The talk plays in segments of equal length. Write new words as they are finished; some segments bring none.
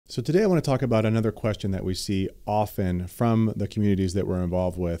So today I want to talk about another question that we see often from the communities that we're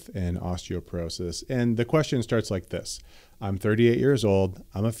involved with in osteoporosis. And the question starts like this. I'm 38 years old.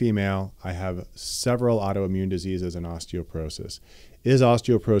 I'm a female. I have several autoimmune diseases and osteoporosis. Is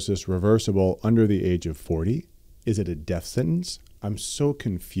osteoporosis reversible under the age of 40? Is it a death sentence? I'm so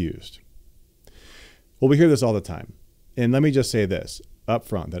confused. Well, we hear this all the time. And let me just say this up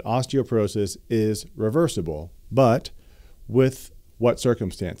front, that osteoporosis is reversible, but with what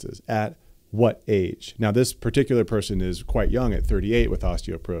circumstances? At what age? Now, this particular person is quite young at 38 with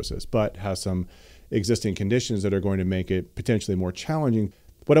osteoporosis, but has some existing conditions that are going to make it potentially more challenging.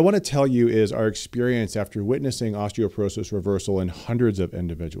 What I want to tell you is our experience after witnessing osteoporosis reversal in hundreds of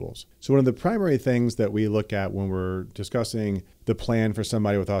individuals. So one of the primary things that we look at when we're discussing the plan for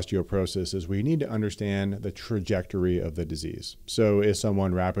somebody with osteoporosis is we need to understand the trajectory of the disease. So is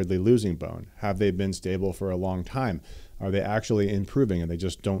someone rapidly losing bone? Have they been stable for a long time? Are they actually improving and they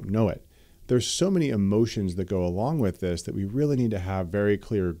just don't know it? There's so many emotions that go along with this that we really need to have very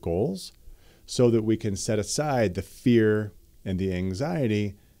clear goals so that we can set aside the fear and the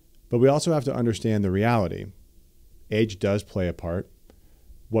anxiety, but we also have to understand the reality. Age does play a part.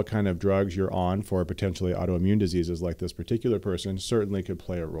 What kind of drugs you're on for potentially autoimmune diseases like this particular person certainly could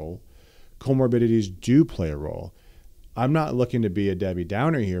play a role. Comorbidities do play a role. I'm not looking to be a Debbie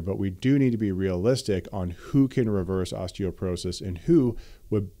Downer here, but we do need to be realistic on who can reverse osteoporosis and who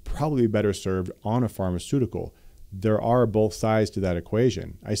would probably be better served on a pharmaceutical. There are both sides to that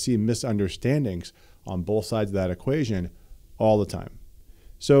equation. I see misunderstandings on both sides of that equation all the time.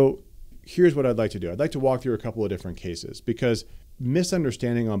 So here's what I'd like to do. I'd like to walk through a couple of different cases because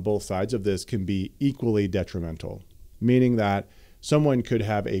misunderstanding on both sides of this can be equally detrimental, meaning that someone could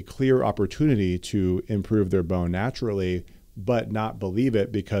have a clear opportunity to improve their bone naturally, but not believe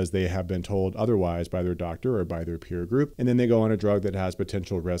it because they have been told otherwise by their doctor or by their peer group. And then they go on a drug that has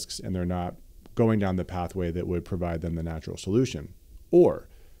potential risks and they're not going down the pathway that would provide them the natural solution. Or,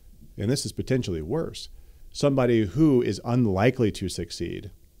 and this is potentially worse, somebody who is unlikely to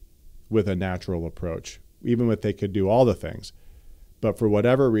succeed with a natural approach, even if they could do all the things. But for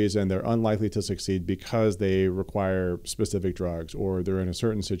whatever reason, they're unlikely to succeed because they require specific drugs or they're in a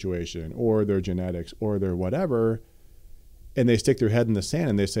certain situation or their genetics or their whatever. And they stick their head in the sand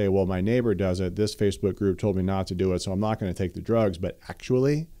and they say, well, my neighbor does it. This Facebook group told me not to do it, so I'm not going to take the drugs. But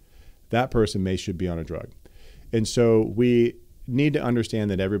actually, that person should be on a drug. And so we need to understand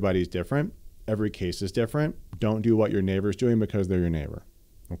that everybody's different. Every case is different. Don't do what your neighbor's doing because they're your neighbor.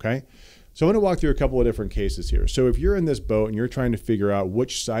 Okay? So I'm going to walk through a couple of different cases here. So if you're in this boat and you're trying to figure out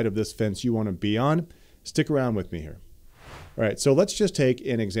which side of this fence you want to be on, stick around with me here. All right, so let's just take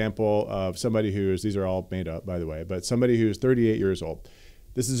an example of somebody who's, these are all made up by the way, but somebody who's 38 years old.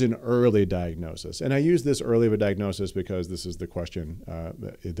 This is an early diagnosis. And I use this early of a diagnosis because this is the question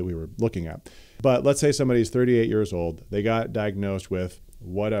that we were looking at. But let's say somebody's 38 years old. They got diagnosed with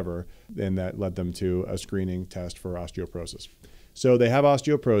whatever, and that led them to a screening test for osteoporosis. So they have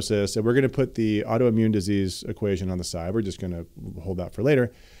osteoporosis, and we're going to put the autoimmune disease equation on the side. We're just going to hold that for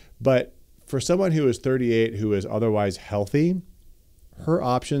later. But for someone who is 38 who is otherwise healthy, her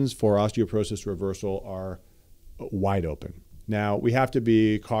options for osteoporosis reversal are wide open. Now, we have to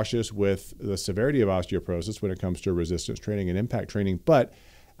be cautious with the severity of osteoporosis when it comes to resistance training and impact training, but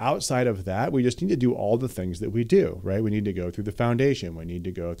outside of that, we just need to do all the things that we do, right? We need to go through the foundation. We need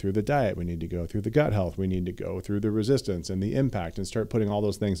to go through the diet. We need to go through the gut health. We need to go through the resistance and the impact and start putting all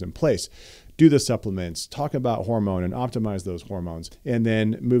those things in place. Do the supplements, talk about hormone and optimize those hormones, and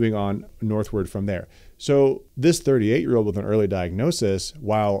then moving on northward from there. So this 38-year-old with an early diagnosis,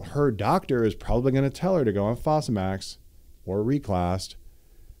 while her doctor is probably going to tell her to go on Fosamax or reclassed,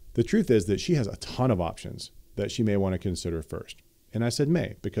 the truth is that she has a ton of options that she may want to consider first. And I said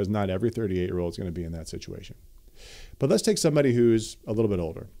may, because not every 38-year-old is going to be in that situation. But let's take somebody who's a little bit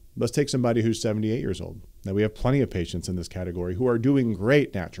older. Let's take somebody who's 78 years old. Now, we have plenty of patients in this category who are doing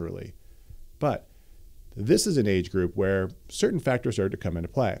great naturally. But this is an age group where certain factors start to come into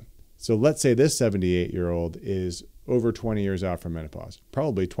play. So let's say this 78-year-old is over 20 years out from menopause,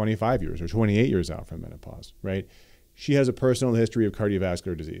 probably 25 years or 28 years out from menopause, right? She has a personal history of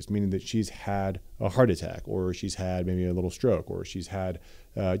cardiovascular disease, meaning that she's had a heart attack, or she's had maybe a little stroke, or she's had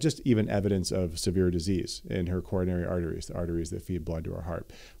just even evidence of severe disease in her coronary arteries, the arteries that feed blood to her heart.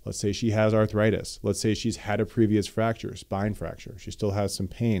 Let's say she has arthritis. Let's say she's had a previous fracture, spine fracture. She still has some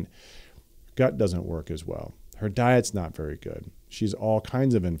pain. Gut doesn't work as well. Her diet's not very good. She's all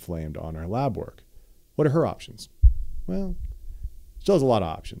kinds of inflamed on her lab work. What are her options? Well, she has a lot of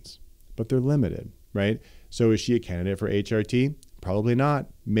options, but they're limited, right? So is she a candidate for HRT? Probably not.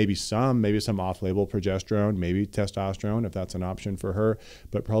 Maybe some off-label progesterone, maybe testosterone if that's an option for her,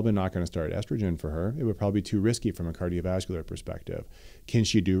 but probably not going to start estrogen for her. It would probably be too risky from a cardiovascular perspective. Can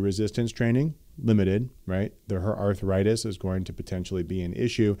she do resistance training? Limited, right? Her arthritis is going to potentially be an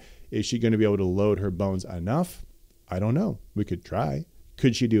issue. Is she going to be able to load her bones enough? I don't know. We could try.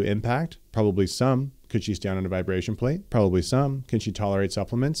 Could she do impact? Probably some. Could she stand on a vibration plate? Probably some. Can she tolerate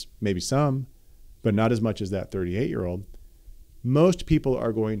supplements? Maybe some, but not as much as that 38-year-old. Most people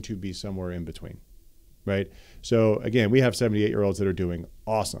are going to be somewhere in between, right? So again, we have 78-year-olds that are doing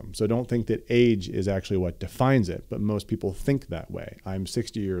awesome. So don't think that age is actually what defines it, but most people think that way. I'm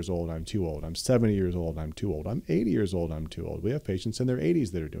 60 years old, I'm too old. I'm 70 years old, I'm too old. I'm 80 years old, I'm too old. We have patients in their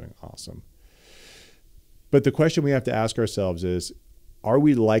 80s that are doing awesome. But the question we have to ask ourselves is, are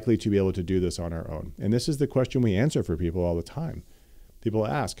we likely to be able to do this on our own? And this is the question we answer for people all the time. People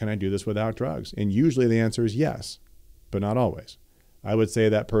ask, can I do this without drugs? And usually the answer is yes, but not always. I would say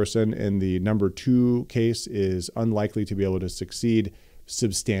that person in the number 2 case is unlikely to be able to succeed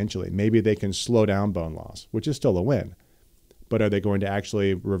substantially. Maybe they can slow down bone loss, which is still a win. But are they going to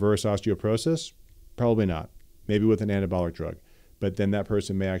actually reverse osteoporosis? Probably not. Maybe with an anabolic drug. But then that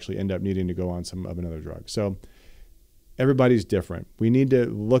person may actually end up needing to go on some of another drug. So everybody's different. We need to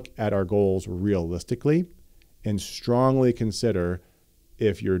look at our goals realistically and strongly consider,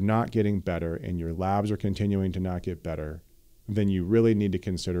 if you're not getting better and your labs are continuing to not get better, then you really need to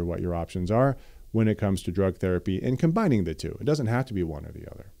consider what your options are when it comes to drug therapy and combining the two. It doesn't have to be one or the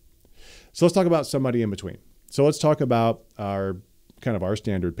other. So let's talk about somebody in between. So let's talk about our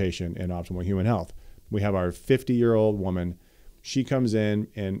standard patient in Optimal Human Health. We have our 50-year-old woman. She comes in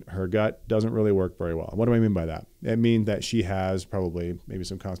and her gut doesn't really work very well. What do I mean by that? It means that she has probably maybe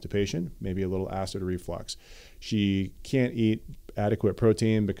some constipation, maybe a little acid reflux. She can't eat adequate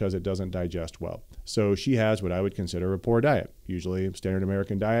protein because it doesn't digest well. So she has what I would consider a poor diet, usually standard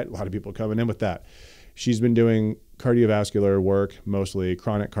American diet. A lot of people coming in with that. She's been doing cardiovascular work, mostly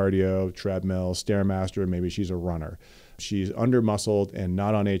chronic cardio, treadmill, Stairmaster, maybe she's a runner. She's under-muscled and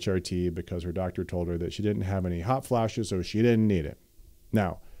not on HRT because her doctor told her that she didn't have any hot flashes, so she didn't need it.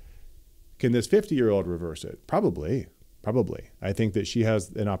 Now, can this 50-year-old reverse it? Probably. I think that she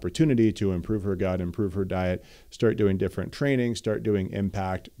has an opportunity to improve her gut, improve her diet, start doing different training, start doing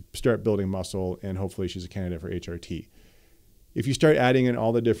impact, start building muscle, and hopefully she's a candidate for HRT. If you start adding in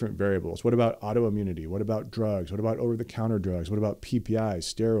all the different variables, what about autoimmunity? What about drugs? What about over-the-counter drugs? What about PPIs,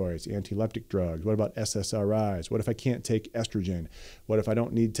 steroids, anti-leptic drugs? What about SSRIs? What if I can't take estrogen? What if I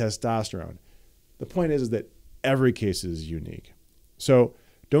don't need testosterone? The point is that every case is unique. So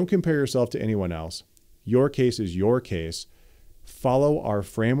don't compare yourself to anyone else. Your case is your case. Follow our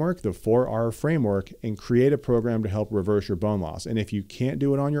framework, the 4R framework, and create a program to help reverse your bone loss. And if you can't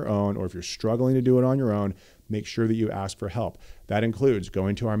do it on your own, or if you're struggling to do it on your own, make sure that you ask for help. That includes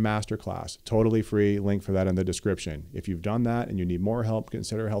going to our Masterclass, totally free, link for that in the description. If you've done that and you need more help,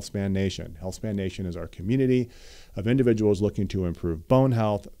 consider HealthSpan Nation. HealthSpan Nation is our community of individuals looking to improve bone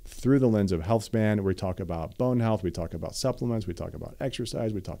health through the lens of HealthSpan. We talk about bone health, we talk about supplements, we talk about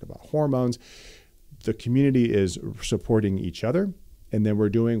exercise, we talk about hormones. The community is supporting each other, and then we're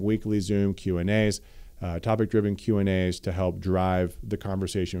doing weekly Zoom Q&As, topic-driven Q&As to help drive the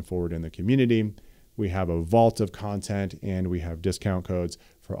conversation forward in the community. We have a vault of content, and we have discount codes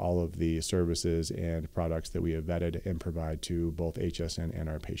for all of the services and products that we have vetted and provide to both HSN and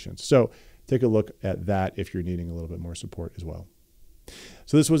our patients. So take a look at that if you're needing a little bit more support as well.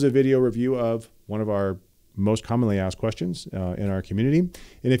 So this was a video review of one of our most commonly asked questions in our community.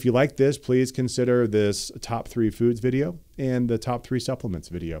 And if you like this, please consider this top 3 foods video and the top 3 supplements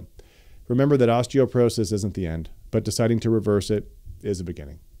video. Remember that osteoporosis isn't the end, but deciding to reverse it is a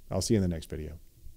beginning. I'll see you in the next video.